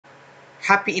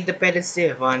Happy Independence Day,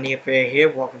 Eljhane here.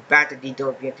 Welcome back to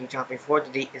DWP Chapter 4.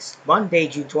 Today is Monday,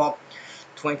 June 12,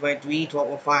 2023,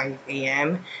 12:05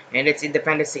 a.m. And it's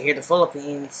Independence Day here in the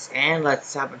Philippines. And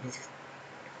let's have a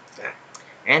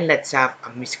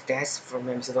music test for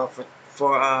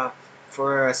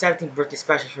for 17th birthday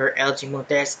special for Eljhane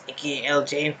Montes, aka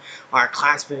Eljhane, our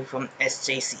classmate from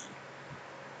SJC.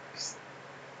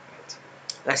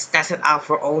 Let's test it out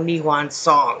for only one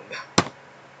song.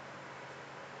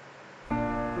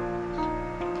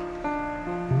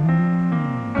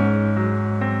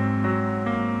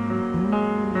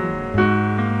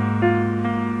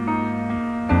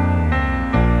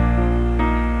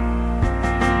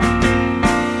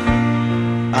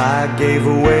 I gave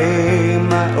away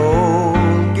my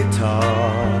old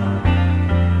guitar,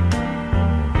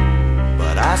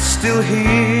 but I still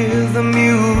hear the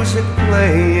music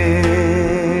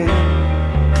playing.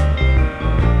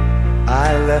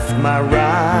 I left my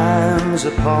rhymes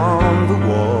upon the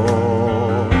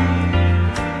wall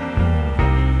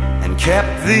and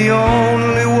kept the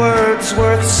only words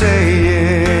worth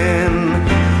saying.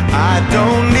 I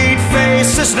don't need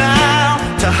faces now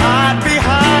to hide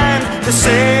behind, to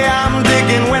say I'm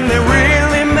digging when they're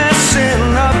really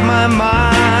messing up my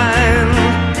mind.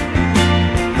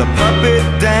 The puppet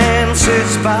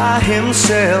dances by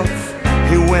himself.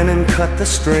 He went and cut the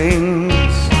strings.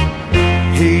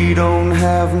 He don't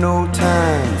have no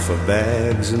time for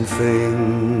bags and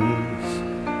things.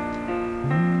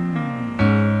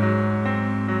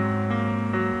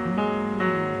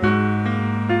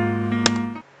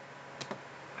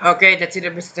 Okay, that's it.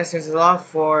 The music test is off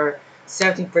for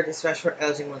 17th birthday special for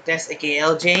Eljhane Montes, aka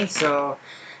Eljhane. So,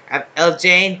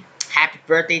 Eljhane, happy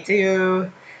birthday to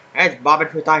you! Alright,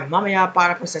 Bobbit po tayo mamaya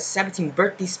para po sa 17th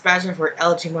birthday special for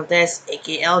Eljhane Montes,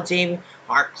 aka Eljhane,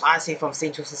 our classmate from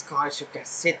St. Joseph's College of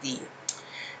City.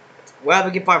 Well,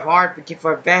 we give our heart, we give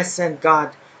our best, and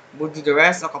God will do the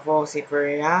rest. Ako po si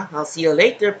Perea. I'll see you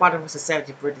later para po sa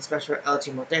 17th birthday special for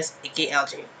Eljhane Montes, aka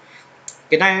Eljhane.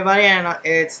 Good night, everybody, and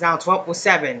it's now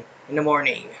 12:07 in the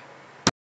morning.